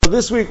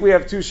this week we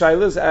have two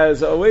shailas,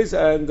 as always,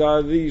 and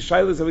the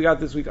shailas that we got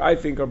this week, I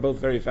think, are both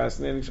very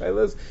fascinating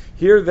shailas.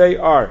 Here they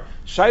are.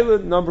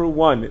 Shaila number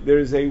one, there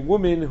is a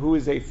woman who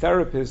is a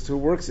therapist who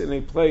works in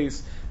a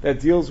place that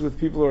deals with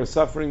people who are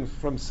suffering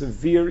from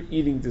severe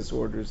eating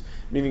disorders,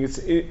 meaning it's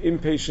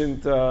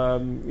inpatient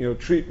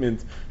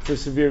treatment for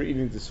severe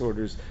eating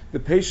disorders. The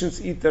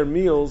patients eat their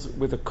meals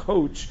with a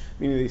coach,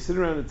 meaning they sit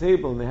around a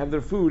table and they have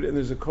their food, and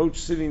there's a coach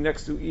sitting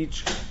next to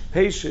each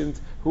patient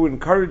who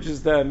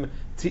encourages them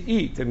to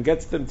eat and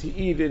gets them to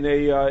eat in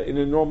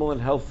a normal and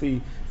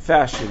healthy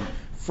fashion.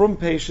 From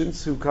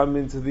patients who come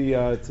into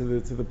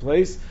the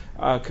place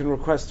can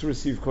request to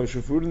receive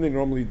kosher food, and they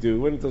normally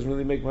do, and it doesn't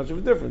really make much of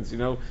a difference.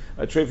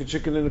 A tray for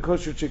chicken and a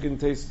kosher chicken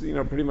taste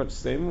pretty much the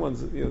same.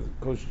 One's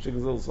kosher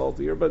chicken's a little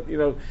saltier, but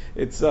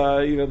it's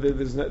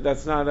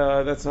that's not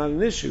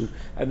an issue,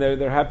 and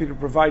they're happy to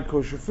provide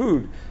kosher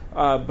food.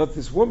 But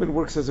this woman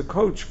works as a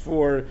coach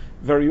for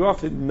very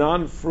often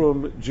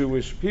non-frum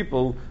Jewish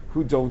people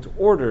who don't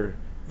order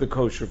the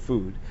kosher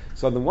food.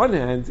 So on the one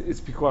hand,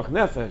 it's pikuach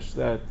nefesh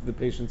that the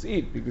patients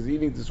eat, because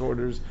eating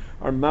disorders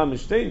are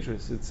mamish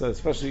dangerous. It's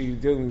especially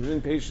dealing with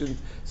an inpatient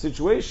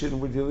situation,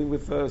 we're dealing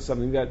with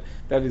something that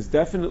is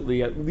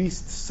definitely at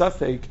least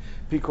safek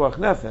pikuach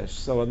nefesh.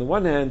 So on the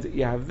one hand,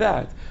 you have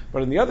that,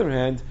 but on the other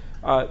hand,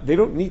 they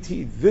don't need to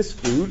eat this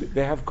food.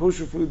 They have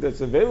kosher food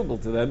that's available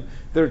to them.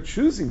 They're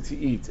choosing to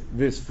eat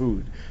this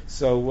food.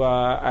 So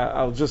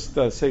I'll just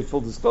say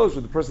full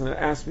disclosure, the person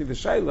that asked me the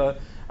shaila,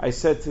 I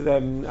said to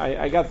them,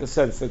 I got the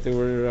sense that they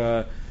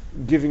were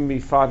giving me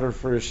fodder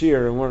for a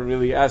shear and weren't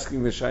really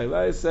asking the shaila.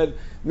 I said,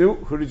 no,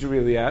 who did you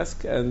really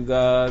ask? And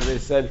they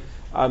said,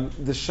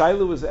 the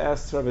shaila was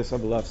asked to Rabbi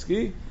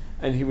Sobolovsky,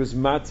 and he was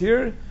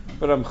matir,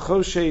 but I'm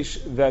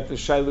choshesh that the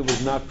shaila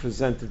was not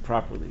presented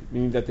properly,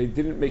 meaning that they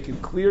didn't make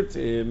it clear to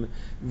him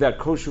that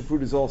kosher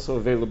food is also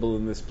available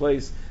in this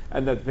place,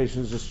 and that the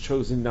patient has just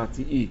chosen not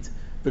to eat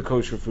the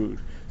kosher food.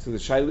 So the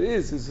shaila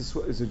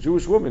is a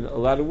Jewish woman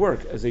allowed to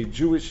work as a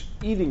Jewish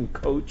eating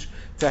coach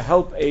to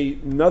help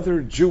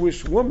another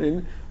Jewish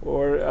woman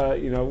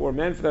or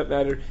man for that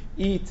matter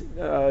eat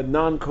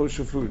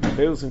non-kosher food,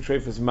 veils and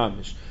treifas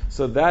mamish.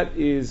 So that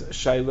is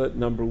shaila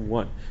number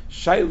one.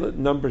 Shaila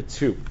number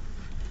two,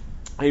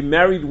 a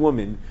married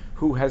woman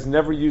who has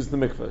never used the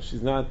mikveh.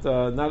 She's not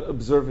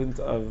observant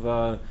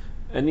of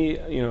any,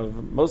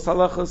 most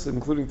halachas,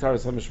 including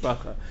Taras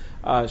HaMishpacha.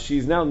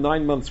 She's now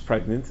 9 months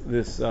pregnant.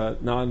 This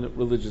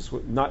non-religious,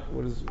 not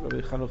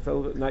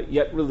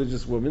yet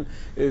religious woman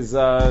is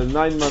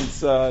 9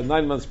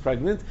 months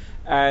pregnant,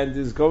 and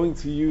is going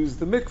to use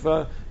the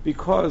mikveh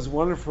because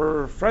one of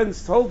her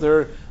friends told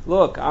her,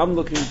 look, I'm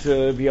looking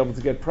to be able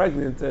to get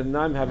pregnant and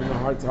I'm having a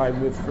hard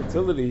time with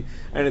fertility,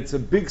 and it's a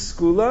big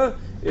skula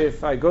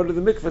if I go to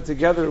the mikveh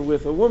together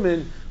with a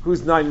woman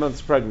who's 9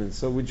 months pregnant.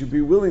 So would you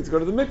be willing to go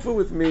to the mikveh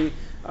with me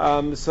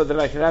so that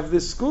I can have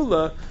this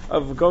skula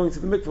of going to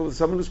the mikveh with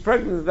someone who's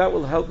pregnant? That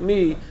will help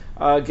me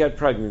get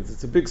pregnant.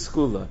 It's a big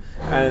skula,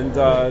 and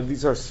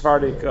these are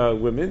Sephardic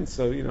women,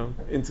 so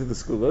into the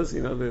skulas.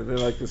 They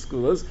like the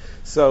skulas.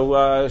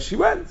 So she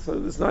went. So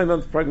this 9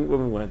 month pregnant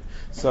woman went.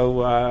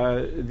 So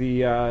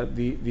the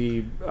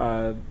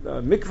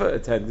mikveh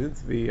attendant,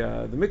 the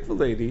mikveh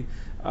lady,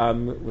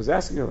 was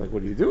asking her, like,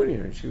 what are you doing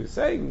here? And she was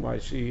saying why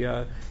she,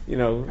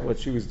 what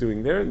she was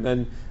doing there. And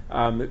then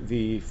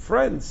the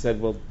friend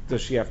said, well,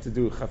 does she have to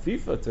do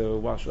chafifa to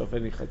wash off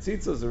any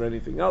chatzitzas or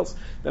anything else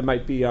that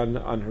might be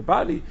on her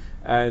body?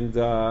 And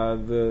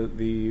the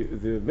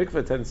mikveh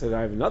attendant said,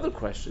 I have another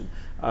question.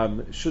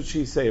 Should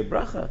she say a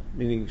bracha?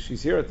 Meaning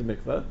she's here at the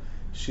mikveh.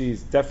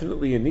 She's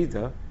definitely a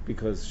nida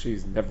because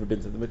she's never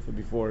been to the mikveh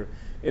before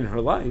in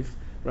her life.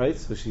 Right,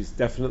 so she's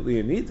definitely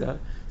a nida.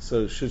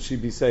 So should she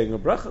be saying a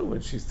bracha when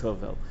she's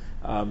tovel,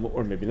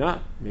 or maybe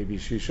not? Maybe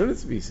she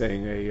shouldn't be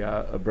saying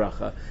a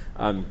bracha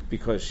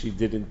because she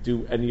didn't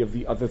do any of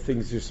the other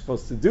things you're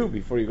supposed to do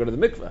before you go to the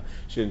mikveh.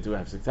 She didn't do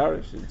hafsek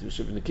tarah, she didn't do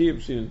shiva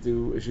nekiyim, she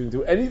didn't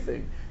do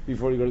anything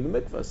before you go to the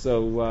mikveh.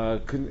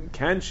 So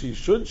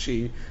should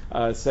she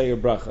say a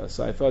bracha?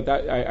 So I thought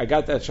that I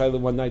got that shaila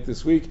one night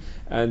this week,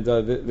 and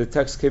the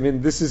text came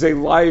in. This is a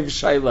live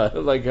shaila,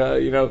 like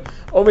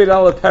omid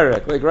ala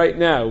perek, like right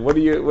now. What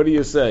do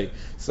you say?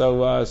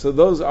 So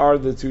those are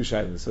the two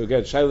shailas. So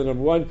again, shaila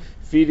number one,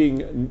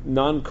 feeding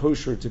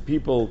non-kosher to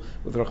people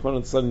with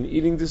Rahman an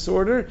eating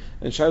disorder,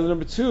 and shaila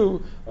number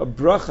two, a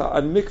bracha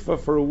on mikveh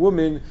for a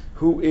woman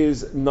who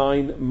is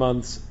 9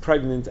 months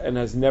pregnant and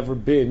has never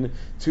been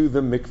to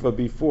the mikveh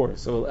before.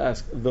 So we'll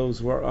ask those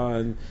who are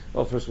on.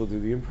 Well, first we'll do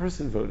the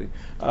in-person voting.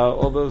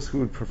 All those who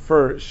would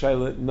prefer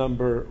shaila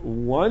number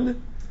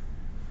one.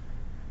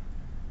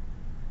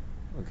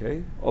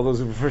 Okay. All those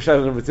who prefer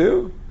shaila number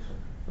two.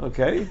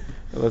 Okay.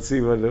 Let's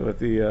see what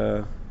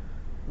the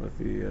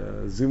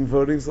Zoom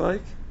voting's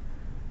like.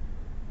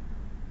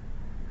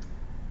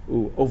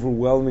 Ooh,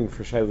 overwhelming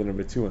for shaila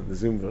number two on the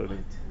Zoom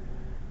voting.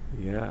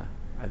 Yeah,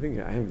 I think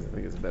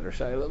it's a better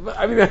shaila. But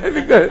I mean, I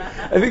think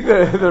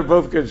they're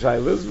both good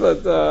shailas.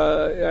 But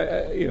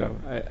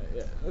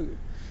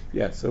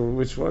Yeah, so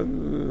which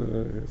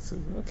one?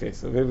 Okay,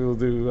 so maybe we'll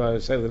do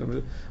Shaila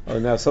number. Oh,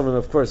 now someone,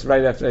 of course,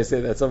 right after I say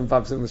that, someone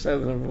pops in the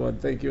Shaila number one.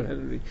 Thank you,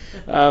 Henry.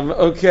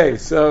 Okay,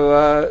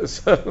 so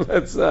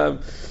let's. Now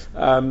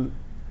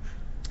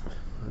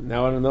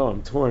I don't know.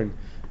 I'm torn.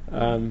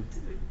 I'm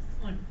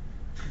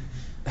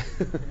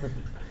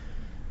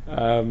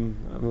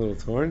a little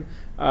torn.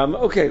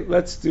 Okay,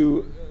 let's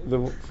do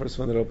the first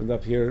one that opened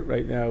up here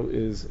right now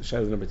is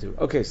Shaila number 2.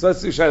 Okay, so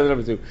let's do Shaila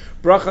number 2.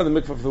 Bracha on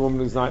the mikvah for the woman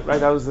who's 9. Right,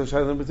 that was the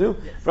Shaila number 2?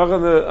 Yes.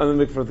 Bracha on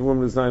the mikvah for the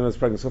woman who's 9 months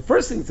pregnant. So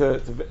first thing there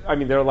are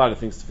a lot of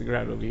things to figure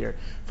out over here.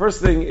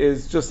 First thing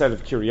is, just out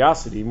of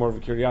curiosity, more of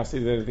a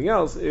curiosity than anything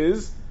else,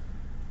 is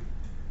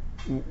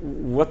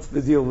what's the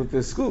deal with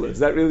this school? Is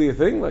that really a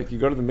thing? Like, you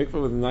go to the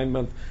mikveh with a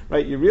 9-month,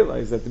 right? You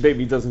realize that the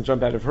baby doesn't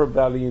jump out of her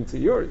belly into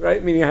yours,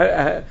 right? Meaning,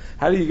 how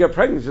do you get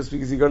pregnant just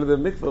because you go to the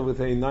mikveh with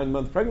a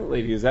 9-month pregnant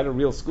lady? Is that a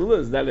real school?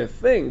 Is that a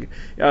thing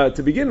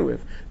to begin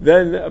with?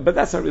 Then, but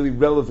that's not really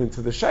relevant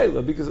to the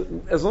shaila, because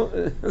as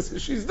long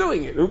as she's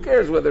doing it, who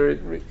cares whether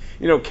it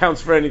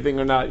counts for anything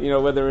or not?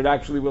 Whether it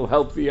actually will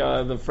help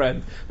the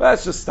friend. But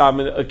that's just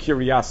a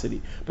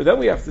curiosity. But then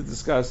we have to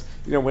discuss,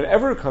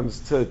 whenever it comes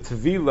to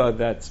Tevilah,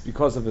 that's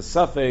because of a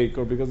suffix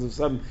or because of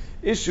some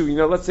issue,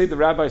 let's say the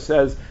rabbi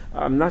says,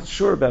 I'm not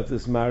sure about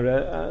this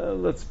Mara,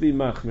 let's be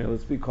machmir,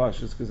 let's be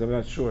cautious because I'm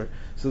not sure.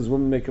 So does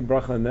woman make a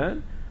bracha on that?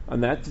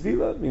 On that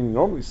Tevilah? I mean,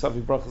 normally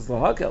suffix bracha is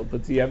lahakel,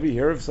 but do you ever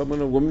hear of a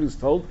woman who's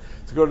told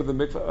to go to the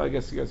mikveh? I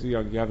guess you guys are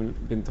young, you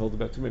haven't been told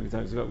about too many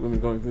times about women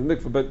going to the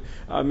mikveh, but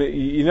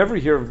you never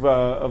hear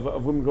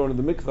of women going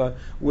to the mikveh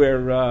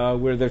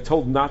where they're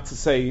told not to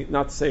say a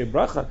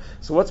bracha.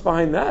 So what's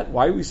behind that?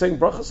 Why are we saying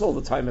brachas all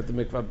the time at the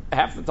mikveh?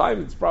 Half the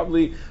time it's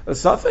probably a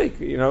suffix.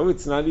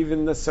 It's not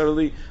even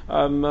necessarily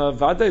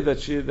vaday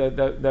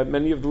that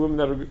many of the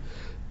women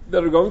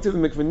that are going to the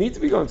mikveh need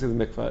to be going to the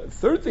mikveh.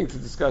 Third thing to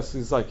discuss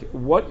is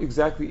what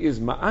exactly is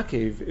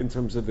ma'akev in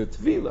terms of the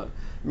tevilah,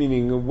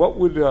 meaning what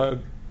would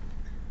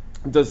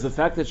does the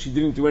fact that she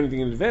didn't do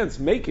anything in advance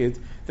make it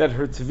that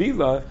her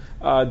tevilah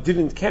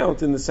didn't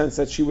count in the sense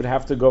that she would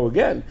have to go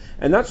again?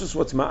 And not just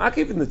what's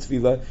ma'akev in the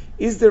tevilah,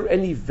 is there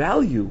any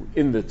value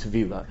in the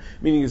tevilah?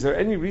 Meaning, is there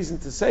any reason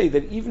to say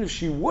that even if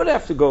she would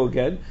have to go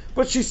again,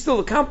 but she's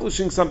still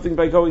accomplishing something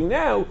by going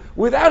now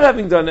without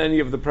having done any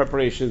of the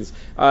preparations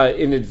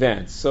in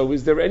advance? So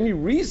is there any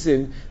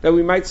reason that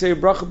we might say a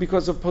bracha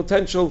because of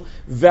potential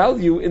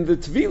value in the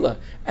tevilah?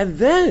 And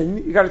then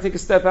you got to take a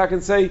step back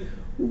and say,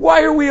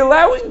 why are we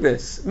allowing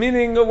this?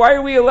 Meaning, why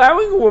are we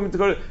allowing a woman to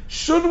go to...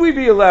 Should we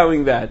be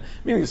allowing that?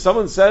 Meaning, if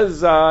someone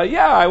says,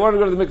 I want to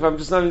go to the mikveh, I'm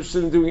just not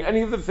interested in doing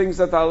any of the things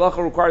that the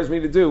halacha requires me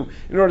to do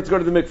in order to go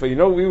to the mikveh. You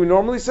know what we would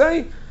normally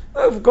say?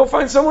 Go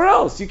find somewhere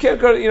else. You can't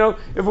go to,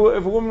 if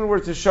a woman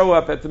were to show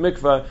up at the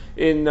mikveh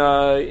in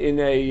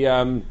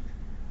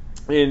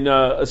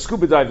a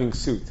scuba diving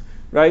suit,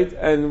 right?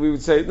 And we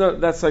would say, no,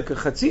 that's like a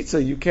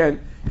chatzitza. You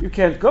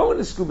can't go in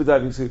a scuba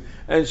diving suit.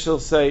 And she'll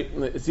say,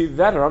 it's either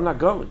that or I'm not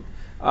going.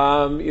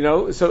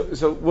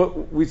 So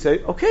what we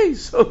say, okay,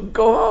 so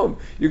go home.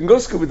 You can go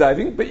scuba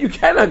diving, but you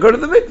cannot go to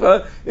the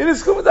mikveh in a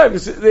scuba diving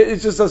suit.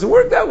 It just doesn't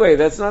work that way.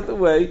 That's not the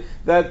way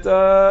that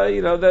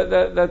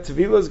that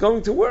Tevilah is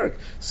going to work.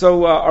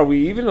 So are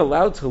we even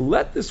allowed to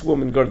let this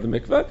woman go to the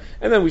mikveh?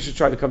 And then we should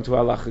try to come to a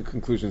halachic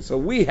conclusion. So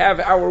we have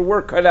our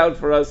work cut out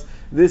for us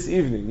this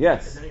evening.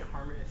 Yes. Is there any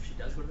harm if she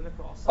does go to the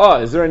mikveh also?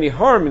 Oh, is there any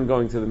harm in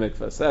going to the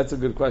mikveh? So that's a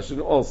good question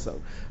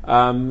also.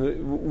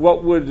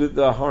 What would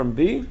the harm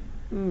be?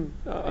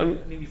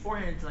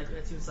 Beforehand,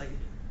 it seems like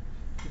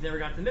you've never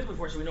got to the mikveh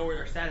before, so we know where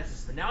our status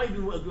is. But now you've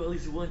been at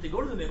least willing to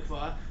go to the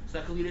mikveh, so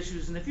that could lead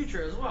issues in the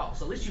future as well.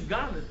 So at least you've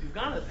gone in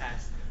the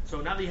past. So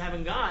now that you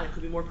haven't gone, it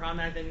could be more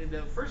problematic than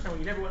the first time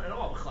when you never went at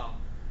all.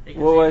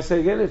 Well, I say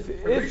again,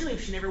 originally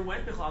if she never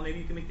went b'chlal, maybe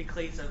you can make the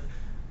case of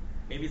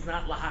maybe it's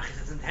not lahachis,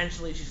 it's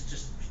intentionally she's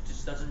just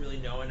doesn't really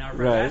know, and now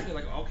her asking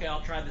okay,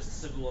 I'll try this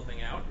segula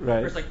thing out.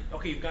 Right. Or it's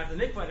okay, you've got the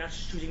mikveh, and now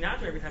she's choosing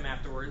not to every time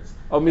afterwards.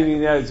 Oh,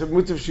 meaning it's a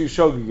mutav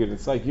shogigin.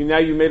 It's like you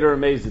made her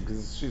amazing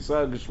because she's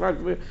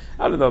geschmack.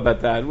 I don't know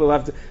about that. We'll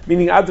have to.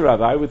 Meaning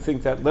adrabah, I would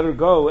think that let her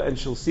go and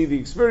she'll see the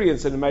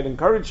experience, and it might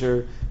encourage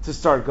her to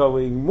start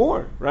going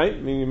more. Right?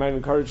 Meaning it might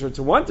encourage her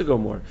to want to go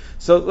more.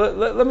 So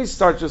let me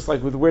start just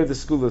with where the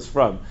school is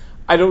from.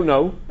 I don't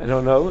know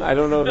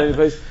of any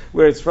place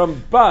where it's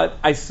from, but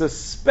I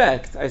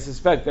suspect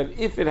that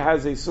if it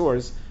has a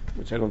source,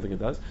 which I don't think it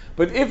does,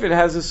 but if it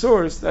has a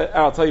source,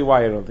 I'll tell you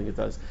why I don't think it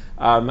does.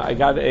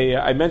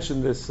 I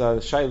mentioned this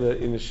shaila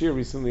in a shir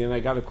recently, and I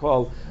got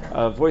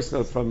a voice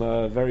note from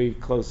a very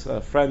close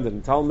friend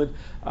and Talmud,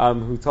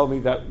 who told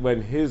me that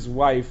when his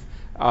wife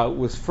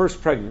was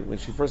first pregnant, when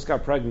she first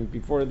got pregnant,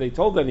 before they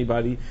told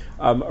anybody,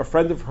 a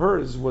friend of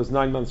hers was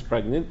 9 months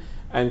pregnant,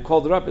 and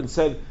called her up and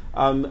said,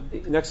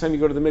 next time you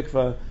go to the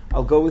mikveh,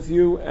 I'll go with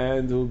you,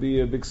 and it will be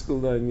a big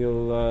school, and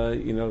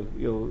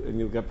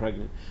you'll get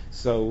pregnant.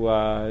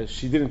 So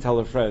she didn't tell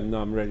her friend,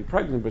 no, I'm already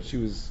pregnant, but she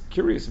was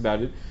curious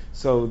about it.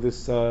 So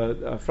this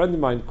a friend of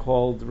mine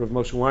called Rav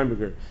Moshe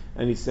Weinberger,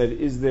 and he said,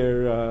 "Is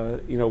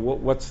there,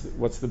 what's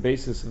the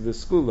basis of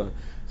this skula?"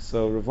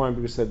 So Rav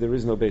Weinberger said there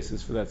is no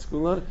basis for that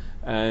skula,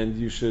 and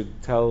you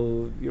should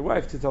tell your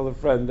wife to tell a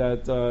friend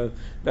that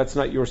that's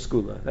not your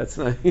skula. That's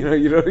not you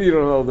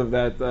don't hold of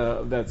that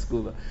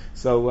skula.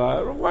 So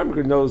Rav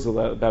Weinberger knows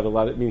about a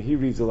lot. I mean, he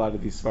reads a lot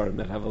of these svarim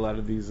that have a lot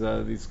of these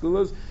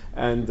skulas,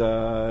 and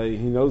he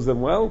knows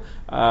them well.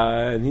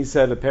 And he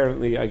said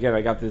apparently, again,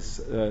 I got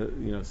this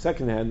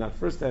secondhand, not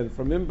firsthand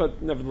from him,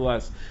 but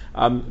nevertheless.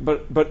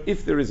 But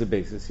if there is a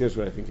basis, here's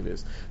what I think it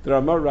is. The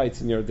Ramah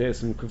writes in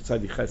Yerdeis Kuf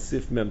Tzadi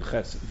Chesif Mem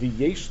Ches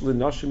V'yesh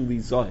L'Nashim Li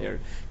Zoher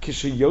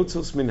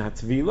Kishayotzos Min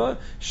Tevilah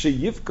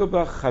Sheyifka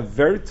Ba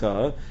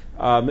Chaverta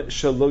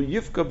Shelo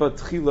Yifka Ba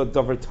Tchila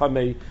Davar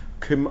Tamei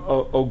Kim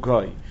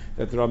Ogoy.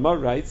 That the Ramah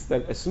writes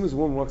that as soon as a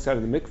woman walks out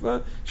of the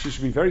mikveh, she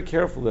should be very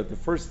careful that the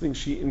first thing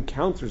she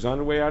encounters on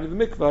her way out of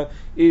the mikveh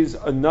is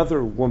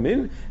another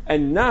woman,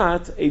 and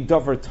not a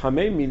davar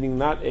tameh, meaning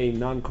not a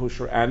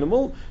non-kosher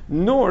animal,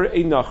 nor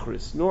a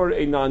nachris, nor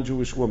a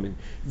non-Jewish woman.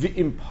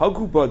 V'im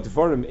pagu ba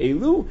dvarim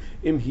elu,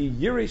 im hi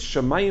yireis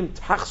shamayim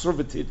tachzor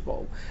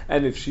v'titbol.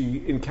 And if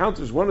she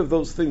encounters one of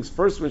those things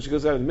first when she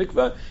goes out of the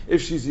mikveh,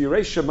 if she's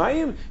yireis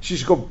shamayim, she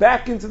should go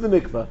back into the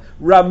mikveh.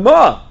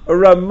 A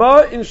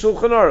Ramah in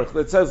Shulchan Aruch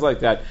that says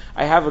like that.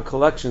 I have a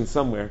collection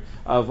somewhere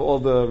of all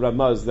the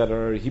Ramahs that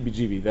are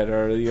heebie-jeebie, that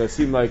are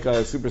seem like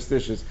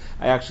superstitious.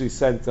 I actually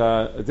sent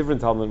a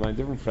different Talmud of mine, a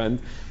different friend,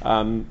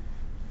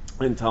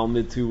 in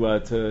Talmud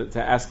to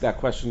ask that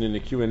question in a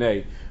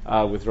Q&A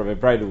with Rabbi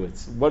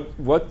Breitowitz.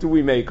 What do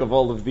we make of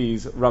all of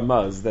these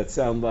Ramahs that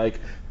sound like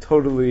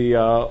totally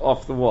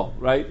off the wall,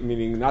 right?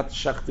 Meaning not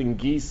shechting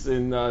geese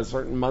in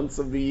certain months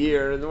of the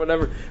year and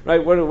whatever,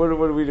 right? What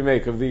are we to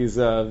make of these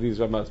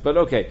Ramahs? But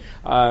okay,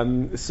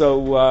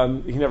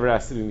 so he never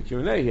asked it in the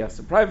Q&A. He asked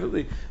it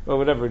privately, but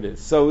whatever it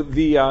is. So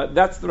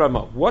that's the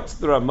Ramah. What's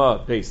the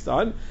Ramah based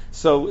on?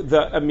 So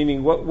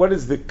meaning what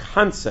is the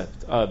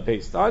concept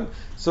based on?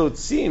 So it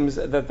seems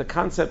that the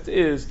concept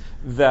is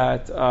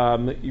that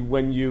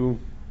when you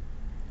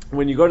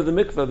go to the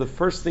mikveh, the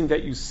first thing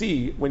that you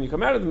see when you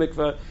come out of the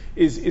mikveh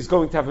is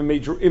going to have a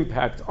major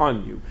impact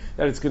on you.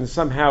 That it's going to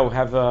somehow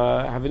have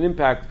an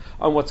impact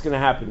on what's going to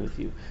happen with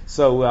you.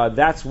 So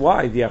that's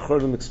why the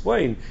Achronim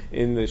explain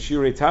in the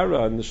Shirei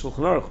Tara and the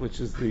Shulchan Aruch,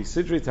 which is the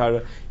Sidrei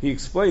Tara, he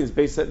explains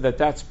based that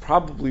that's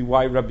probably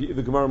why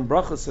the Gemara in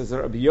Beracha says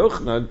that Rabbi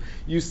Yochanan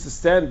used to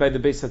stand by the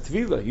Beis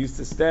HaTevilah. He used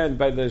to stand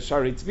by the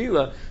Sharei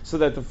Tevilah so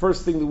that the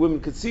first thing the women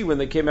could see when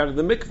they came out of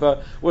the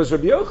mikveh was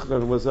Rabbi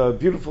Yochanan, was a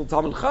beautiful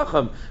Talmud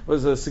Chacham,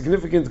 was a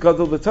significant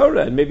Gadol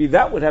B'Torah, and maybe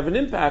that would have an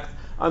impact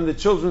on the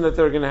children that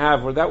they're going to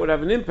have, or that would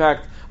have an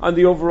impact on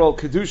the overall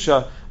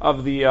kedusha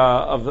of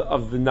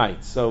the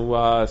night.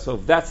 So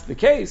if that's the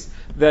case,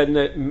 then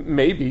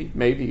maybe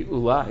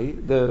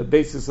ulai, the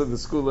basis of the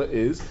skula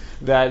is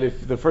that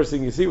if the first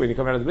thing you see when you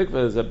come out of the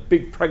mikveh is a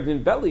big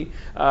pregnant belly,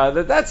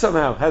 that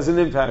somehow has an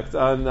impact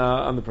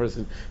on the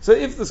person. So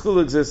if the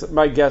skula exists,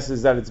 my guess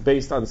is that it's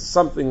based on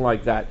something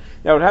like that.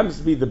 Now it happens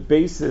to be the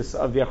basis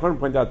of the Achronim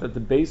point out that the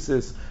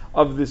basis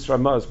of this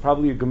Ramah is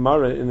probably a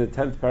Gemara in the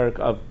 10th parak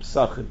of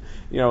Pesachim.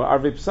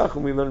 Arvei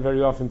Pesachim we learn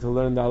very often to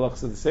learn the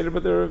halachas of the Seder,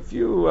 but there are a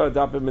few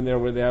dapim in there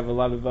where they have a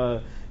lot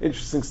of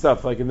interesting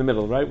stuff, like in the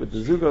middle, right, with the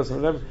Zugos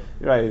and whatever.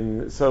 Right,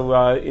 and so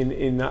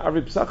in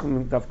Arvei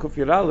Pesachim, Daf Kuf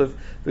Yud Aleph,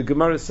 the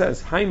Gemara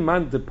says,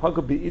 Haiman de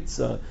paga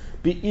beitza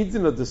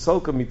beidina de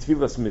solka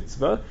mitvilas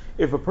mitzvah.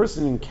 If a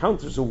person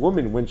encounters a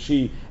woman when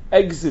she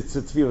exits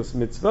a tvilas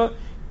mitzvah,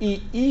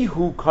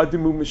 ihu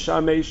kadimu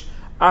mishamesh.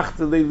 If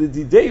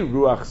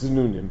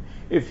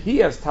he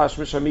has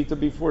tashmish hamita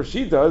before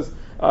she does,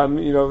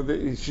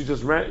 she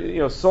just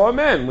ran, saw a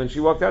man when she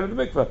walked out of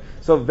the mikveh.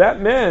 So if that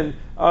man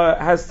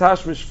has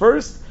tashmish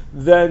first,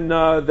 then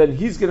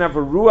he's going to have a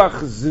ruach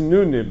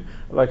znunim,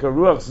 like a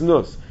ruach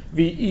znus.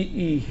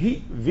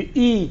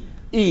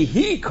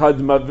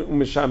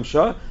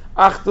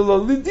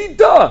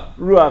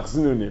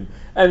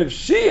 And if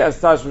she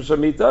has tashmish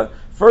hamita,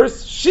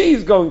 first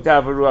she's going to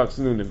have a ruach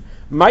znunim.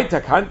 My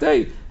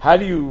takante, how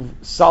do you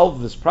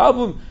solve this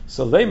problem?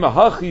 So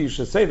leimahachi, you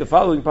should say the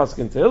following pasuk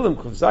in Tehillim,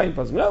 Kufzayim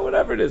pasuk, no,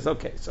 whatever it is.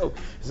 Okay, so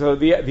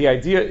the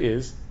idea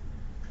is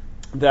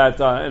that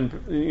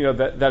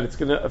that it's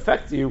going to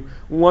affect you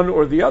one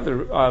or the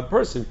other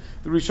person.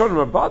 The Rishonim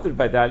are bothered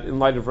by that in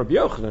light of Rabbi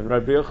Yochanan.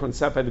 Rabbi Yochanan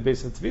sat by the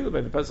Beis HaTevilah,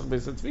 by the Pesach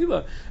Beis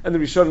HaTevilah, and the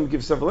Rishonim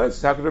give several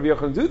answers. How could Rabbi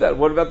Yochanan do that?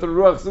 What about the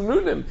Ruach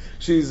Zanunim?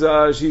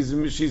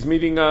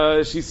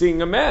 She's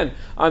seeing a man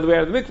on the way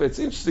out of the mikveh. It's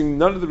interesting.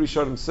 None of the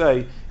Rishonim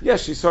say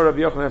yes, she saw Rabbi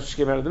Yochanan after she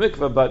came out of the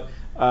mikveh,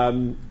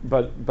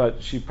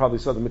 but she probably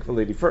saw the mikveh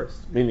lady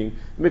first, meaning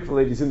the mikveh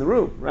lady's in the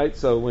room, right?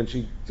 So when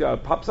she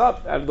pops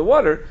up out of the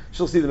water,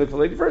 she'll see the mikveh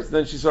lady first, and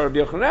then she saw Rabbi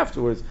Yochanan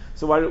afterwards.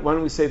 So why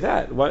don't we say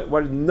that?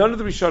 Why did none of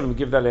the Rishonim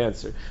give that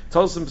answer?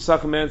 Tosafos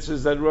Pesachim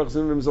answers that Ruach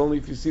Zanunim is only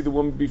if you see the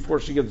woman before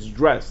she gets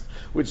dressed,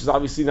 which is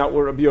obviously not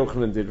what Rabbi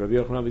Yochanan did. Rabbi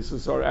Yochanan obviously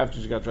saw her after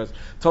she got dressed.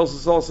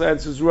 Tosafos also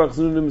answers Ruach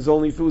Zanunim is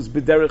only if it was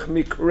b'derech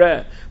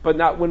mikreh, but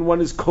not when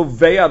one is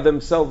koveya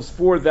themselves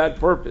for that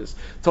purpose.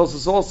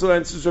 Tosafos also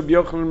answers Rabbi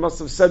Yochanan must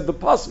have said the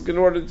pasuk in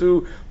order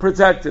to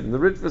protect him. The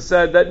Ritva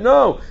said that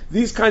no,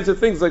 these kinds of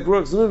things like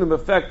Ruach Zanunim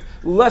affect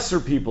lesser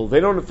people. They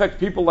don't affect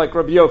people like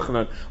Rabbi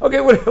Yochanan.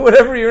 Okay,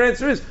 whatever your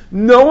answer is,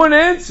 no one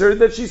answered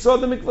that she saw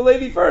the mikveh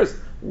lady first.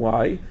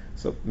 Why?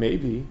 So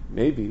maybe,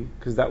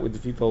 because that would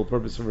defeat the whole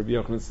purpose of Rabbi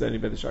Yochanan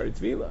standing by the Shari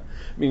Tevilah.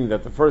 Meaning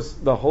that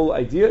the whole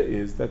idea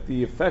is that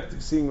the effect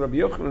of seeing Rabbi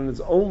Yochanan is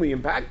only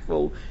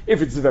impactful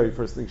if it's the very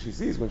first thing she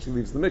sees when she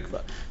leaves the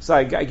mikveh. So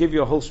I gave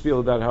you a whole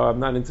spiel about how I'm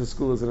not into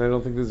skulas and I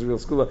don't think this is a real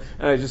skula,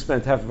 and I just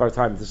spent half of our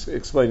time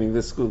explaining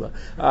this skula.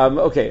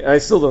 Okay, I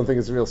still don't think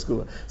it's a real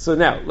skula. So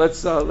now,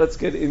 let's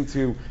get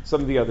into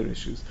some of the other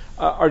issues.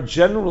 Our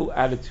general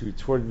attitude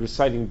toward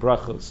reciting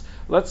brachos.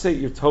 Let's say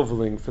you're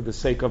toveling for the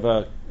sake of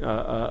a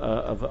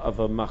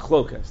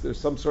machlokas. There's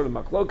some sort of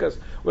machlokas,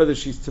 whether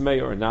she's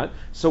tamei or not.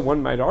 So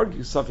one might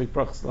argue safek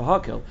brachas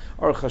lahakel.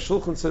 Aruch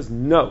HaShulchan says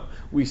no.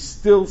 We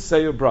still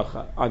say a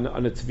bracha on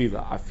a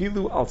tevilah.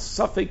 Afilu al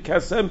safek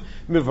kesem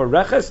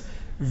mivareches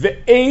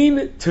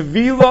ve'ein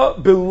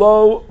tevilah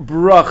below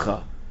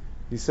bracha.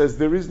 He says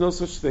there is no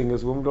such thing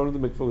as a woman going to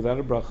the mikveh without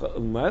a bracha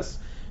unless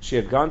she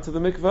had gone to the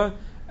mikveh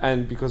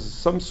and because of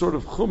some sort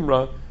of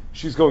chumrah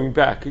she's going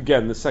back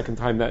again the second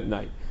time that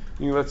night.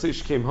 Let's say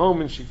she came home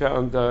and she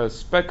found a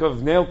speck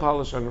of nail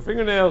polish on her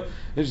fingernail,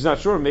 and she's not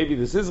sure, maybe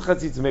this is a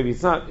chatzitza, maybe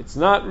it's not. It's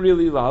not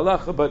really la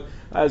halacha, but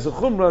as a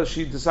chumrah,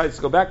 she decides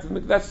to go back to the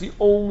mikveh. That's the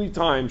only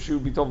time she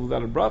would be told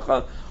without a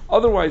bracha.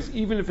 Otherwise,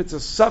 even if it's a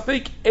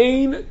suffix,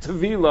 ein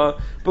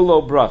tevilah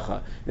below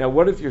bracha. Now,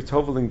 what if you're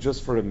toveling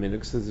just for a minute?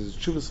 Because there's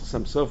Chuvas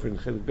Chasam Sofer in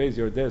Chelik Beis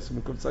Yordei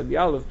Simon Kuf Tzadi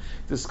Aleph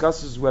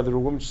discusses whether a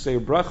woman should say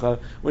a bracha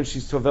when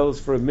she's tovelas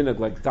for a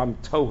minute, like dam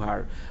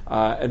tohar,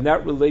 and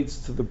that relates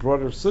to the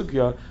broader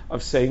sugya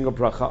of saying a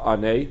bracha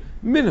on a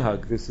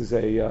minhag. This is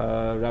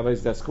a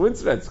rabbi's desk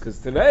coincidence because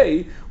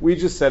today we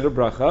just said a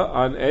bracha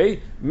on a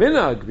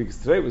minhag because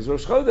today was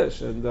Rosh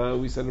Chodesh and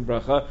we said a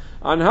bracha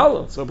on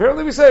Halal. So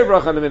apparently we say a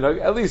bracha on a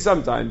minhag at least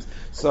sometimes.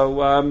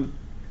 So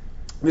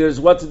there's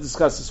what to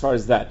discuss as far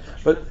as that.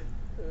 But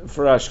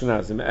for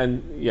Ashkenazim,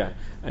 and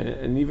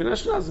even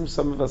Ashkenazim,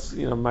 some of us,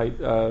 might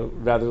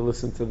rather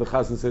listen to the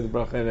Chazan say the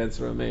bracha and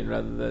answer Amen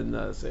rather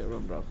than say a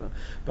Ram bracha.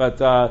 But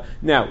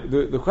now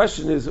the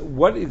question is,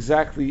 what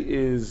exactly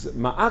is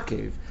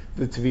ma'akev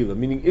the tevilah?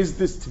 Meaning, is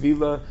this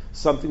tevilah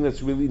something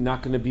that's really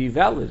not going to be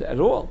valid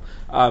at all?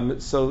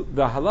 So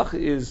the halacha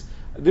is.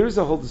 There is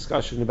a whole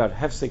discussion about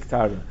hefsek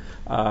tara.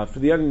 For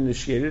the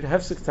uninitiated,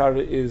 hefsek tara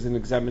is an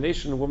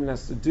examination a woman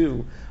has to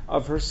do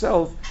of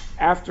herself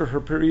after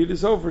her period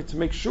is over to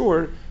make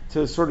sure,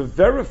 to sort of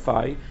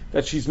verify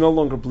that she's no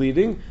longer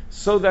bleeding,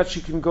 so that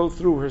she can go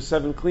through her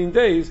 7 clean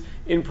days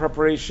in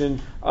preparation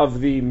of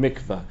the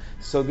mikveh.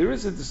 So there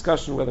is a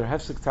discussion whether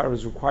hefsek tara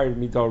is required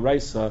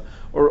midaraisa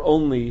or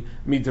only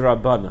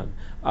midrabanan.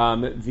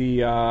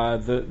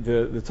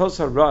 The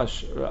Tosar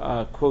Rush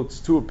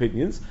quotes 2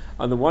 opinions.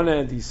 On the one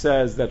hand, he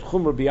says that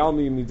chumra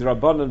bialmi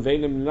midrabanan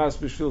veinim nas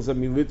b'shvil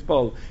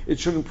zemilitbol. It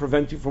shouldn't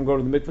prevent you from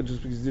going to the mikveh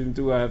just because you didn't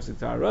do a hefsek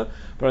tara.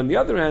 But on the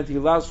other hand, he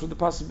allows for the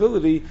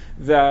possibility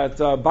that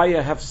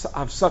baya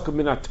hafsaka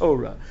min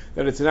haTorah,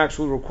 that it's an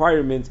actual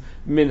requirement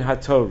min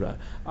haTorah.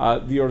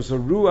 The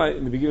Orzarua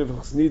in the beginning of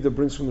Chasnida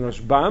brings from the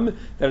Rashbam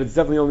that it's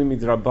definitely only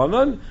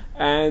midrabanan,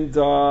 and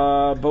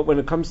but when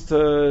it comes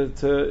to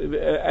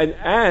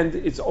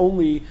it's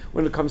only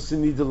when it comes to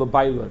nida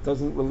labayla. It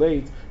doesn't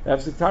relate. The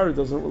hefsek tara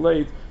doesn't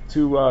relate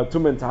to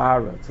tumen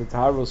tahara, to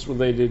taharos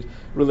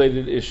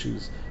related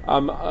issues.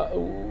 The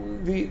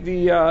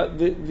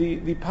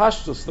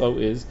pashtus though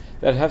is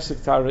that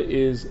hefsek tara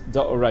is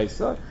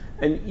da'oraisa.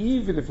 And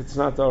even if it's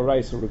not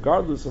da'oraisa,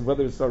 regardless of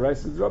whether it's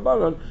da'oraisa or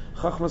d'Rabbanan,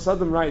 Chachmas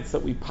Adam writes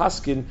that we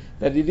paskin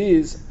that it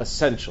is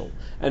essential.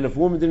 And if a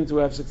woman didn't do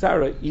a hefsek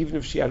tara, even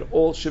if she had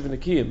all shiva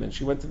nekiyim and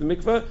she went to the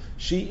mikveh,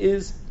 she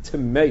is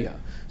temeya.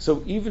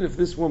 So even if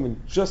this woman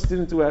just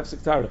didn't do a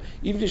hefsek tara,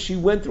 even if she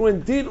went through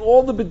and did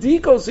all the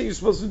bedikos that you're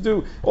supposed to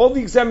do, all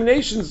the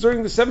examinations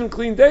during the 7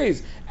 clean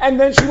days, and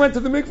then she went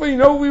to the mikveh, you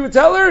know what we would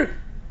tell her?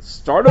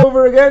 Start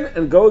over again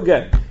and go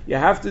again. You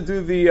have to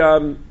do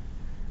the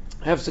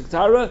hefsek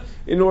tara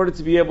in order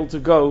to be able to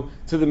go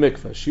to the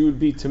mikveh. She would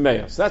be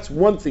temeya. So that's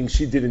one thing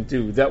she didn't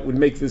do that would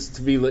make this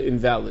tevilah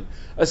invalid.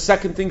 A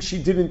second thing she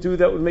didn't do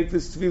that would make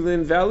this tevilah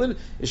invalid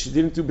is she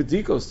didn't do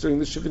bedikos during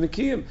the Shiva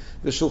Nekiyim.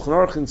 The Shulchan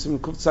Aruch in Simon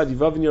Kuf Tzadi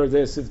Vav in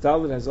Yordei Sif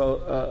Dalet has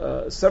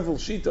several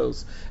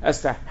shitos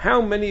as to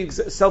how many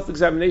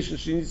self-examinations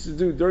she needs to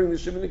do during the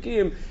Shiva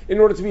Nekiyim in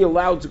order to be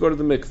allowed to go to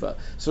the mikveh.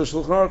 So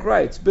Shulchan Aruch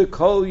writes,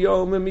 B'kol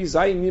yom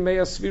mizayin yimei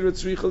asvira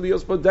tzricha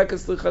lios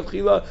bodekas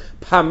lichatchila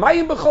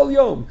pamayim b'chol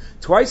yom.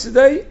 Twice a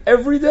day,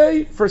 every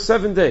day, for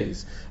 7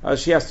 days.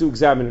 She has to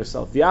examine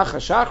herself. One in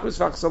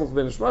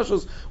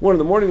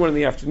the morning, one in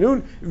the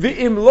afternoon.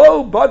 V'im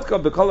lo badka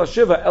b'kol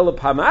hashiva ela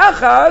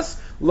pamachas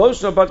lo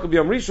shna badka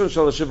b'yom rishon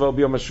shel hashiva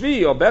b'yom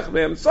hashvi or bech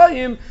b'yom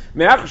tzayim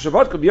me'ach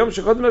shabadka b'yom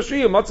shechodim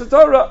hashvi matzah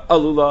Torah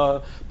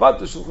alula. But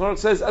the Shulchan Aruch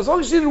says, as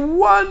long as she did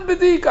one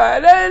bedika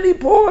at any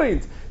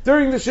point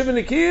during the Shiva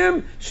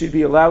Nekiyim, she'd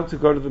be allowed to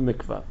go to the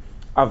mikveh.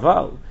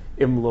 Aval,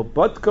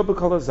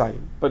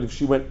 But if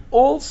she went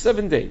all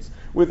 7 days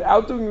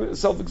without doing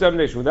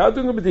self-examination, without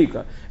doing a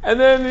bedika, and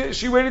then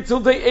she waited till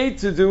day 8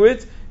 to do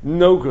it,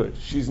 no good.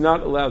 She's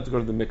not allowed to go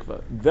to the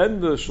mikveh.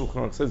 Then the Shulchan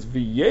Aruch says,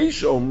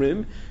 "V'yesh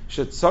omrim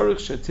shetzarich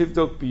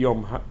shetivdok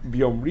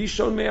biyom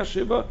rishon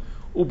me'ashiva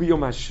ubiyom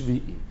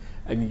hashvi'i."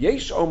 And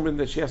yesh omrim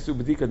that she has to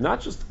do bedika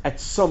not just at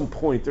some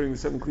point during the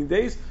 7 clean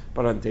days,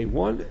 but on day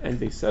 1 and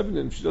day 7.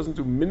 And if she doesn't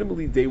do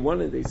minimally day 1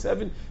 and day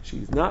 7,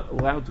 she's not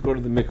allowed to go to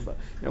the mikveh.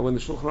 Now, when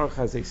the Shulchan Aruch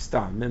has a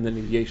stam and then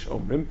a yesh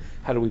omrim,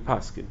 how do we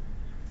paskin?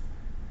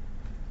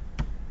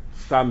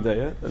 Stam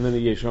daya and then a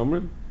yesh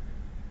omrim.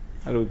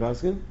 How do we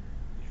paskin?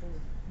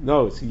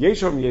 No, it's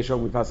Yeshom,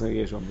 we pass like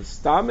Yeshom. The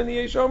Stam and the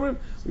Yeshomrim,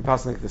 we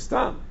pass like the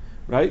Stam.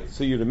 Right?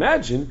 So you'd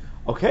imagine,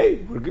 okay,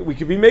 we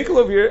could be makel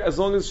over here as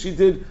long as she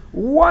did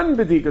 1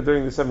 bedika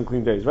during the 7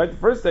 clean days. Right? The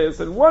first day it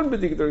said 1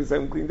 bedika during the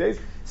 7 clean days.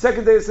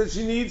 Second day it said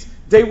she needs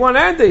day 1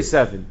 and day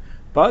 7.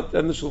 But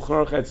then the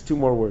Shulchan Aruch adds 2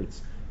 more words.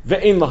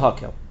 Ve'ein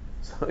lahakel.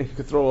 So you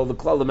could throw all the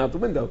klalim out the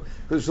window.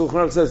 Because the Shulchan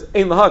Aruch says,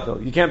 ein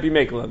lahakel. You can't be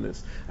makel on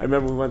this. I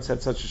remember we once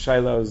had such a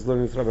shayla. I was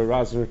learning with Rabbi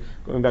Rosner,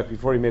 going back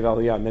before he made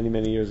Aliyah, many,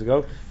 many years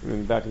ago.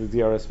 And back in the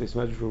DRS Space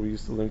Medrash where we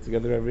used to learn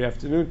together every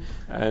afternoon.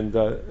 And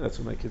that's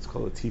what my kids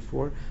call a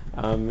T4.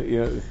 I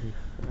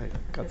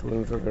got to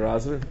learn with Rabbi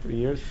Rosner for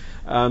years.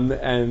 And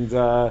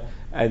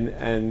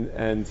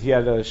he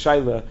had a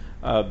shayla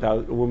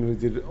about a woman who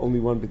did only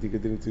 1 bedika,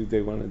 didn't do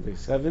day 1 and day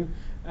 7.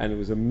 And it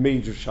was a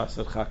major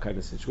shasad kind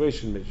of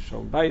situation, major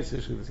shalom bayis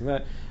issue, this and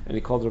that. And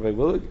he called Rabbi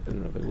Willig,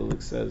 and Rabbi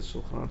Willig says,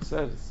 Shulchan Aruch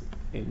says,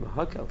 "Ein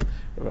lahakel."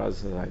 Rabbi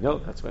says, "I know,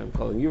 that's why I'm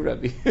calling you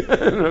Rabbi." And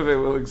Rabbi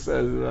Willig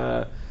says,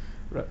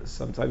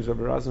 sometimes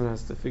Rabbi Rosner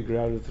has to figure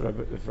out if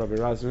Rabbi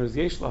Rosner is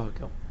yesh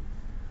lahakel.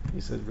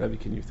 He said, "Rabbi,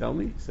 can you tell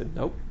me?" He said,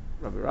 "Nope."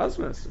 Rabbi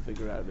Rosner has to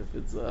figure out if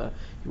it's.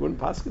 He wouldn't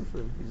paskin for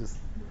him. He just,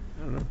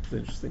 I don't know. It's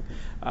interesting.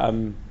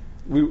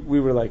 We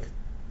were like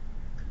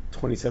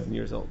 27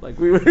 years old. Like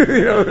we were,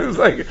 it was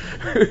like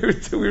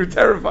we were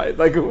terrified.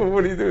 Like,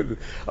 what do you do?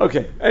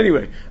 Okay.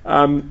 Anyway,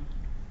 so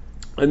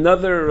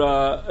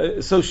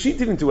she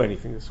didn't do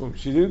anything. This woman,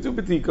 she didn't do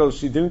bedikos.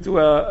 She didn't do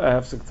a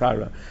hefsek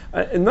tara.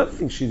 Another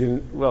thing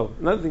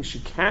she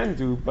can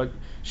do, but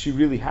she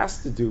really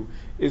has to do,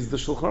 is the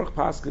Shulchan Aruch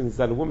paskins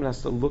that a woman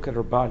has to look at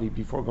her body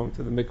before going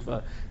to the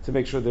mikveh to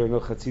make sure there are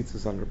no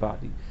chatzitzas on her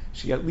body.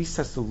 She at least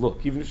has to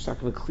look, even if she's not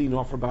going to clean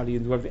off her body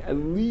and do everything. At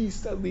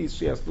least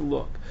she has to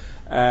look,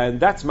 and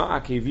that's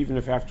ma'akev. Even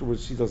if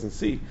afterwards she doesn't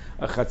see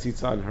a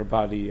chatzitza on her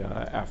body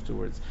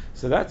afterwards,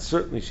 so that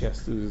certainly she has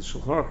to do. The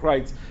Shulchan Aruch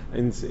writes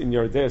in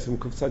Yordeas in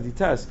Kuf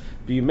Tzadites,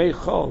 b'yimei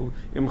chol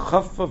im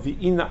chaffa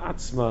v'ina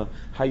atzma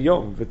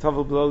hayom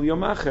v'tavel b'lol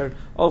yom acher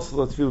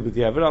also latfil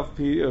b'diavad.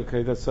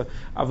 Okay, that's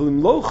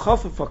avlim lo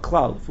chaffa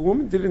klal. If a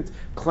woman didn't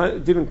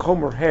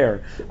comb her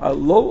hair,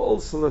 lo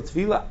also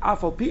latfila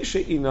afal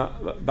pisha ina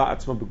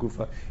ba'atzma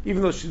begufa.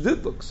 Even though she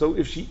did look, so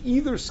if she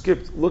either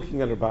skipped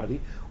looking at her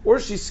body or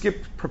she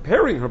skipped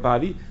preparing her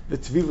body, the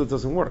Tevilah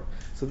doesn't work.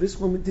 So this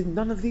woman did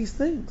none of these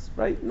things,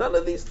 right? None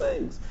of these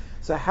things.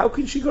 So how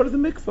can she go to the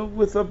mikveh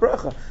with a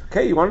Beracha?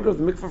 Okay, you want to go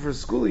to the mikveh for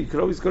school, you could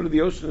always go to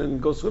the ocean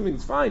and go swimming,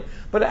 it's fine.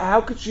 But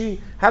how could she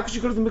go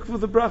to the mikveh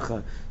with a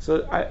Beracha?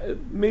 So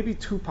maybe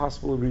 2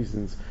 possible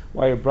reasons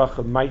why a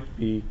Beracha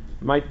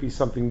might be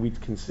something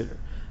we'd consider.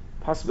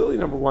 Possibility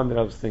number 1 that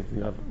I was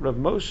thinking of, Rav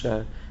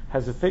Moshe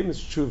has a famous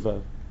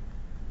tshuva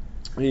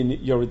in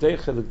Yoredei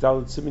Chelik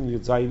Dalet Siman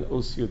Yud Zayin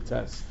Os Yud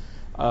Tes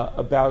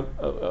about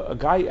a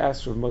guy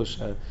asked Rav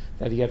Moshe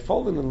that he had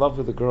fallen in love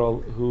with a girl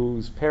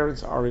whose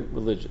parents aren't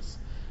religious,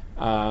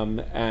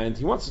 and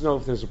he wants to know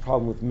if there's a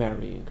problem with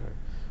marrying her.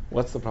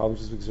 What's the problem?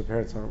 Just because her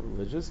parents aren't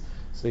religious?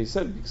 So he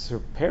said because her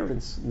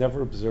parents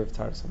never observed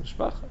Taras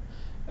HaMishpacha,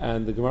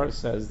 and the Gemara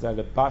says that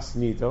a Bas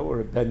Nida or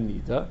a Ben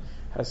Nida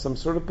has some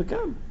sort of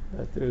pagam,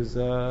 that there's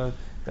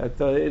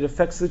it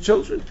affects the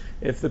children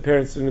if the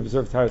parents didn't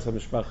observe Taras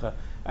HaMishpacha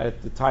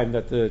at the time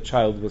that the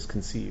child was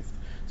conceived.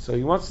 So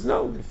he wants to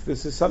know if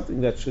this is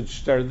something that should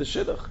stir the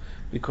shidduch,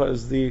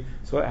 because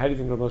so how do you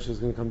think Rav Moshe is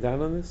going to come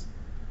down on this?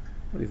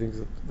 What do you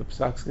think the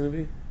psak's going to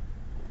be?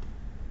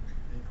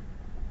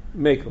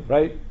 Mekel,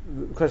 right?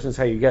 The question is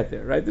how you get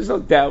there, right? There's no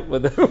doubt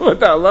what the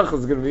halacha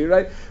is going to be,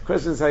 right? The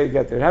question is how you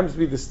get there. It happens to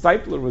be the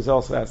Stipler was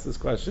also asked this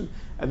question,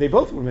 and they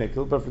both were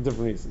mekel, but for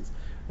different reasons,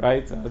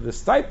 right? The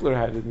Stipler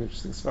had an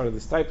interesting story. The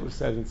Stipler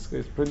said, it's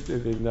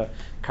printed in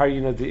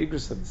Karyina de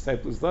Igrasa, the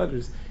Stipler's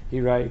letters, he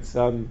writes,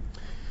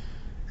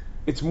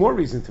 it's more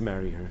reason to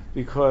marry her,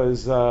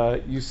 because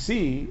you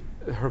see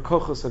her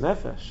kochos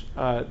hanefesh,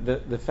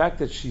 the fact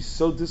that she's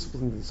so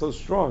disciplined and so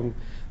strong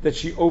that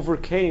she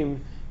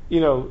overcame.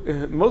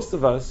 Most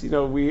of us,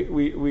 we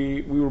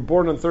were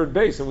born on third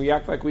base and we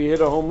act like we hit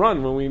a home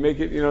run when we make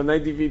it,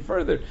 90 feet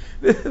further.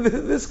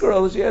 This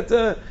girl, she had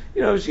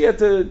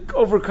to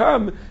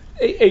overcome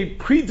a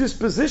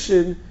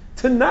predisposition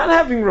to not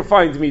having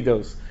refined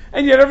midos.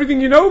 and yet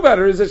everything you know about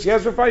her is that she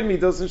has refined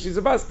midos and she's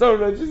a bas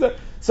Torah. And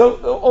so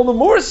all the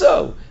more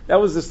so. That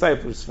was the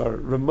Stipler's Svar.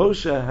 Rav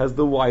Moshe has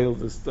the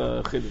wildest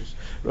chiddush.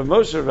 Rav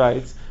Moshe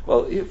writes,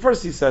 well,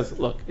 first he says,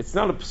 look, it's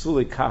not a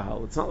psuli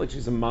kahal. It's not like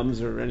she's a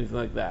mamzer or anything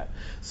like that.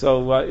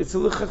 So it's a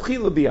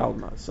l'chachila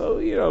bi'alma. So,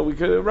 we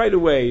could, right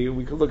away,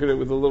 we could look at it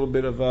with a little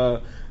bit of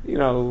a,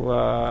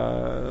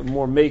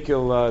 more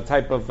makil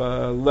type of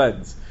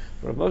lens.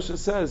 Rav Moshe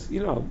says,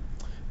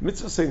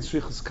 mitzvah saying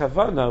shrichus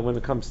kavana when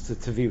it comes to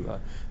Tevilah.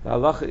 The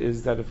halacha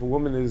is that if a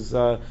woman is,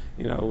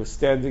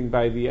 standing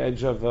by the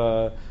edge of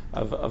a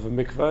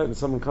mikveh and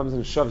someone comes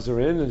and shoves her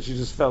in and she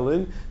just fell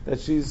in, that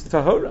she's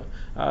tahora.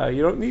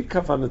 You don't need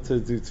kavana to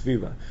do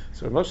Tevilah.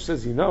 So Rav Moshe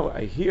says,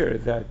 I hear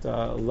that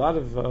a lot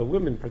of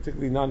women,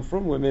 particularly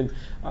non-frum women,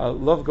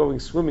 love going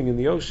swimming in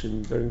the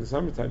ocean during the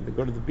summertime. They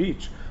go to the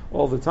beach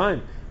all the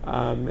time.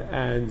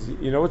 And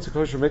what's a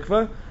kosher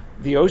mikveh?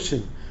 The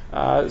ocean.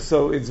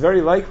 So it's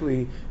very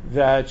likely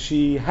that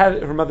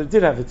her mother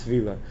did have a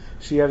tevilah.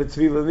 She had a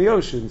tevilah in the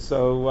ocean.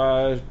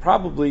 So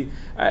probably,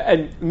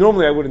 and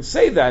normally I wouldn't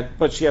say that,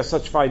 but she has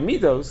such fine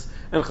midos,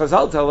 and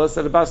Chazal tell us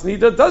that a bas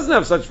nida doesn't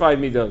have such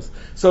fine midos.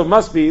 So it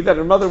must be that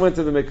her mother went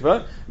to the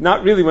mikveh,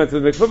 not really went to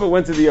the mikveh, but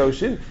went to the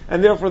ocean,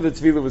 and therefore the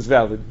tevilah was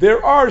valid.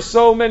 There are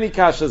so many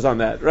kashas on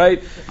that,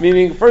 right?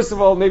 Meaning, first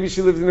of all, maybe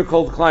she lived in a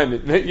cold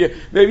climate.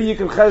 Maybe you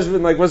can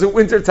cheshbon, like, was it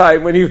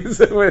wintertime when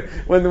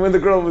when the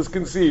girl was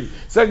conceived?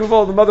 Second of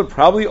all, the mother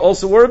probably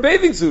also wore a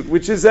bathing suit,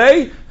 which is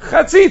a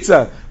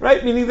chatzitza,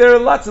 right? Meaning there are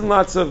lots and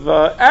lots of,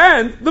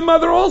 and the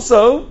mother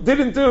also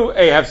didn't do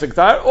a hefsek,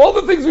 all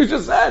the things we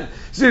just said.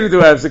 She didn't do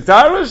hefsek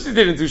tara, she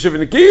didn't do shiva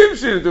nekiyim,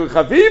 she didn't do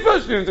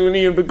chaviva, she didn't do an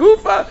iyan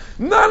begufa,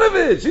 none of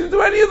it. She didn't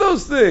do any of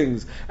those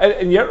things.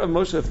 And yet Rav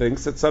Moshe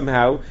thinks that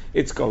somehow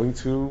it's going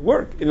to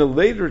work. In a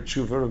later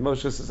tshuva, Rav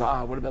Moshe says,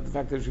 what about the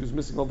fact that she was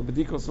missing all the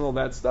bedikos and all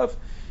that stuff?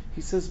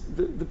 He says,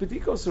 the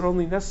bedikos are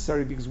only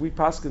necessary because we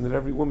paskin that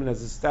every woman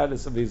has a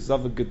status of a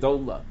zava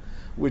gedola,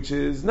 which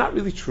is not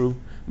really true.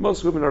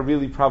 Most women are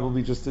really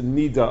probably just a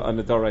nida on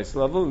a darais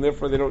level, and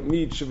therefore they don't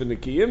need shiva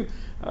nekiyim.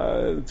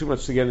 Too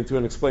much to get into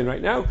and explain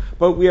right now.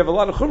 But we have a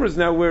lot of chumras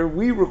now where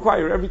we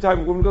require every time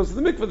a woman goes to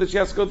the mikveh that she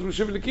has to go through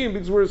shiva nekiyim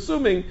because we're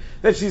assuming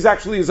that she's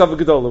actually a zava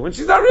gedola, when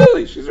she's not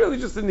really. She's really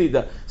just a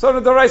nida. So on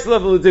a darais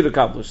level it did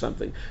accomplish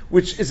something,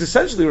 which is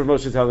essentially Rav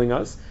Moshe telling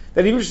us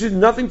that even if she did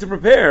nothing to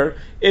prepare,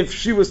 if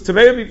she was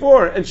tameya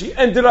before and she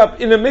ended up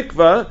in a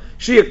mikveh,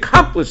 she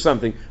accomplished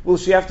something. Will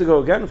she have to go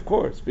again? Of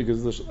course,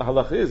 because the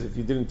halacha is if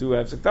you didn't do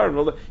hefsek tara,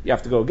 you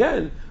have to go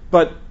again.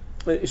 But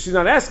she's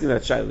not asking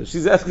that shayla.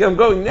 She's asking, I'm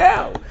going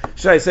now.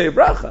 Should I say a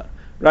bracha?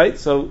 Right?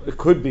 So it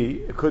could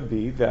be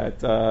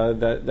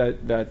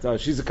that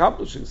she's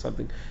accomplishing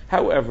something.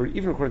 However,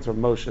 even according to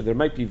Moshe, there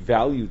might be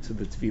value to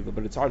the tevilah,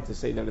 but it's hard to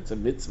say that it's a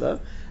mitzvah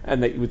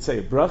and that you would say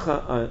a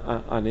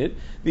bracha on it.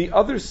 The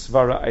other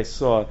svara I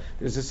saw,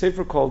 there's a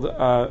sefer called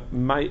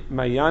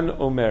Mayan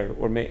Omer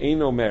or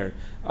Me'ein Omer,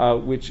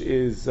 which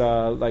is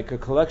like a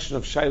collection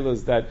of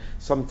shaylas that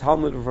some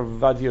Talmud of Rav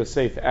Ovadia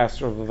Yosef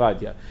asked Rav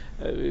Ovadia.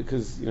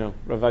 Because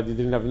Rav Ovadia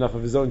didn't have enough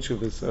of his own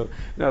shuvas, so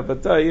no.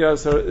 But so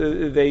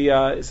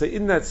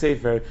in that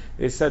sefer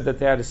they said that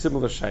they had a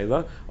similar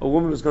shayla. A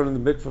woman was going to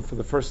the mikveh for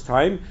the first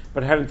time,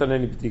 but hadn't done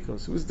any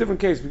bedikos. It was a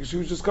different case because she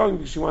was just going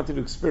because she wanted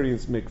to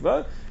experience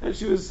mikveh, and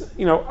she was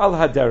al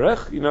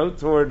haderech,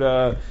 toward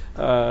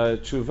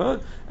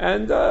tshuva,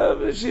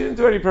 and she didn't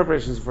do any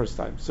preparations the first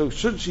time. So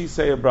should she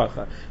say a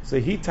bracha?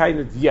 So he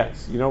tied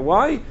yes. You know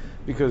why?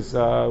 Because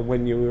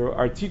when you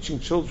are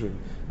teaching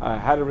children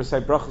how to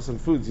recite brachas on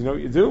foods, you know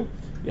what you do?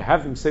 You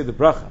have them say the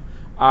bracha.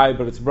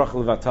 But it's bracha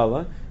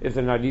levatala. If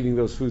they're not eating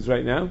those foods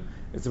right now,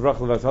 it's a bracha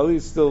levatala.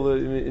 It's still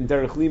in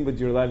derech lim, but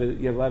you're allowed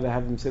to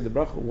have them say the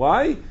bracha.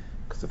 Why?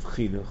 Because of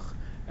chinuch.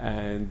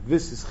 And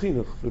this is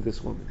chinuch for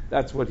this woman.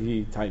 That's what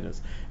he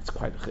tainas. It's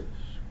quite a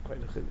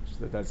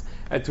chiddush.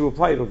 And to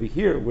apply it over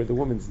here, where the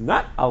woman's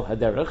not al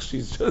haderech,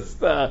 she's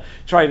just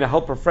trying to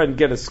help her friend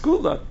get a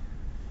skula.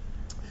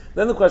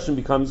 Then the question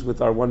becomes,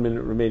 with our 1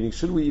 minute remaining,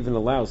 should we even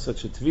allow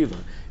such a tevilah?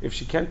 If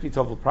she can't be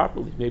toveled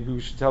properly, maybe we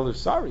should tell her,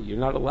 sorry, you're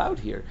not allowed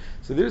here.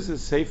 So there's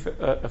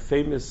a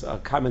famous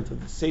comment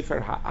of the Sefer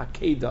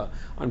HaAkedah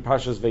on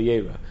Parshas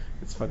Vayera.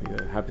 It's funny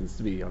that it happens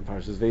to be on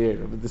Parshas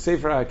Vayera. But the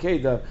Sefer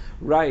HaAkedah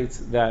writes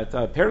that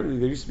apparently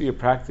there used to be a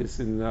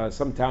practice in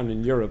some town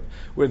in Europe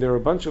where there were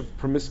a bunch of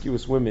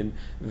promiscuous women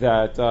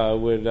that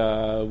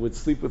would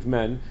sleep with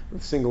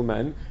single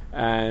men,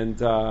 and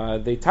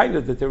they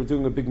titled that they were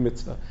doing a big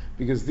mitzvah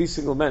because these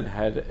single men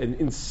had an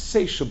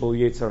insatiable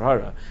yetzer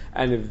hara,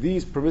 and if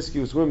these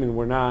promiscuous women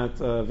were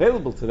not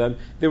available to them,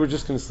 they were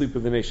just going to sleep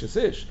with an eshes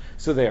ish.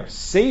 So they are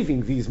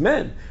saving these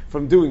men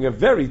from doing a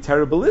very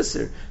terrible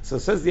isser. So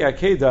says the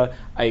Akedah,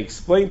 I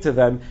explained to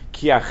them,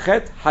 Ki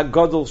achet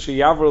hagadol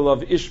sheyavar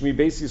love ishmi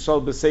beis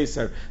Yisrael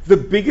b'seiser. The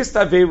biggest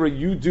avera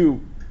you do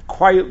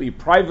quietly,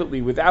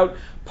 privately, without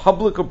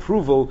public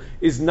approval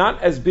is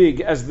not as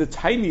big as the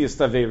tiniest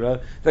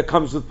avera that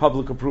comes with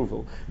public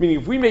approval.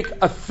 Meaning, if we make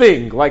a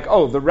thing like,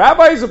 oh, the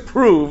rabbis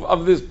approve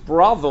of this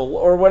brothel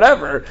or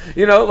whatever,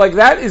 like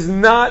that is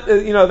not,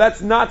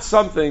 that's not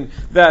something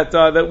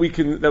that we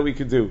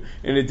can do.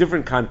 In a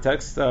different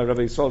context,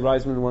 Rabbi Yisrael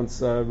Reisman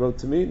once wrote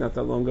to me, not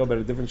that long ago, but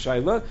a different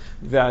shaila,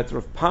 that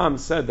Rav Pam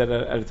said that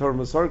at a Torah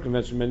Masorah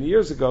convention many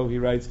years ago, he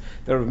writes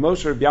that Rav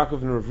Moshe, Rav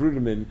Yaakov, and Rav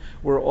Ruderman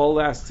were all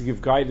asked to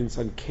give guidance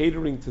on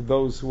catering to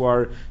those who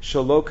are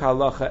shalok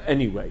halacha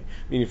anyway.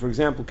 Meaning, for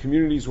example,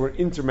 communities where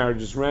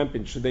intermarriage is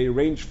rampant, should they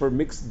arrange for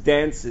mixed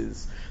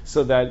dances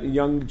so that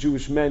young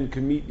Jewish men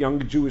can meet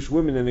young Jewish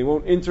women and they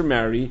won't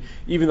intermarry,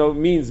 even though it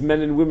means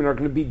men and women are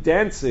going to be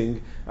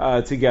dancing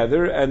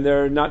together and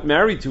they're not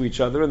married to each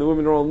other, and the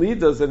women are all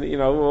nidas,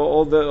 and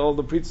all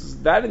the preachers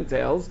that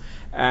entails.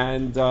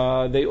 And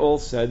they all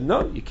said,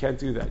 no, you can't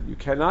do that. You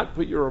cannot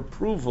put your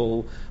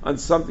approval on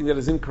something that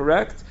is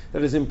incorrect,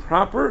 that is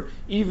improper,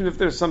 even if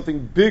there's something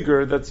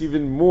bigger that's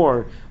even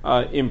more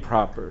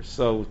improper.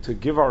 So to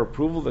give our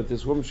approval that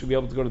this woman should be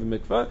able to go to the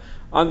mikveh.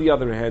 On the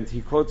other hand,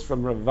 he quotes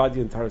from Rav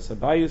Vadia and Taras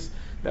Abayis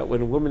that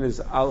when a woman is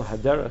al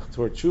haderech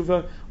toward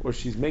tshuva, or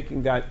she's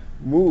making that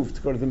move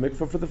to go to the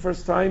mikveh for the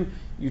first time,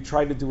 you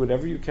try to do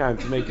whatever you can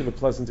to make it a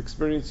pleasant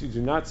experience. You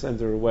do not send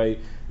her away,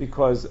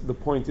 because the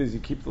point is you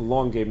keep the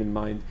long game in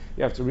mind.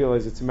 You have to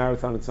realize it's a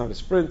marathon, it's not a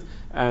sprint,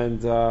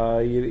 and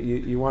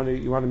you want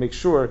to make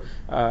sure.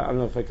 I don't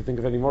know if I could think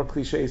of any more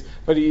cliches,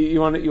 but you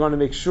want to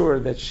make sure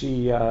that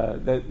she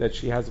that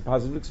she has a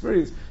positive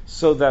experience,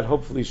 so that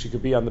hopefully she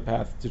could be on the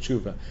path to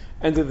tshuva.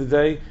 End of the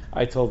day,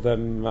 I told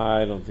them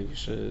I don't think you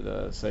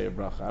should say a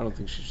bracha. I don't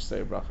think she should say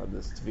a bracha on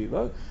this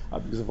Tevilah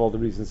because of all the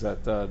reasons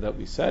that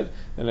we said.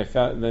 And I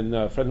found, and then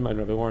a friend of mine,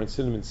 Rabbi Warren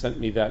Cinnamon, sent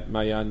me that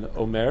Mayan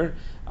Omer.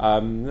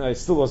 I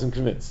still wasn't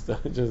convinced.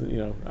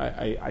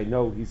 I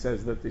know he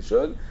says that they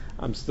should.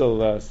 I'm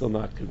still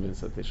not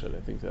convinced that they should.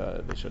 I think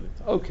they shouldn't.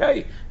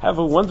 Okay, have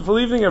a wonderful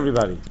evening,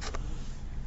 everybody.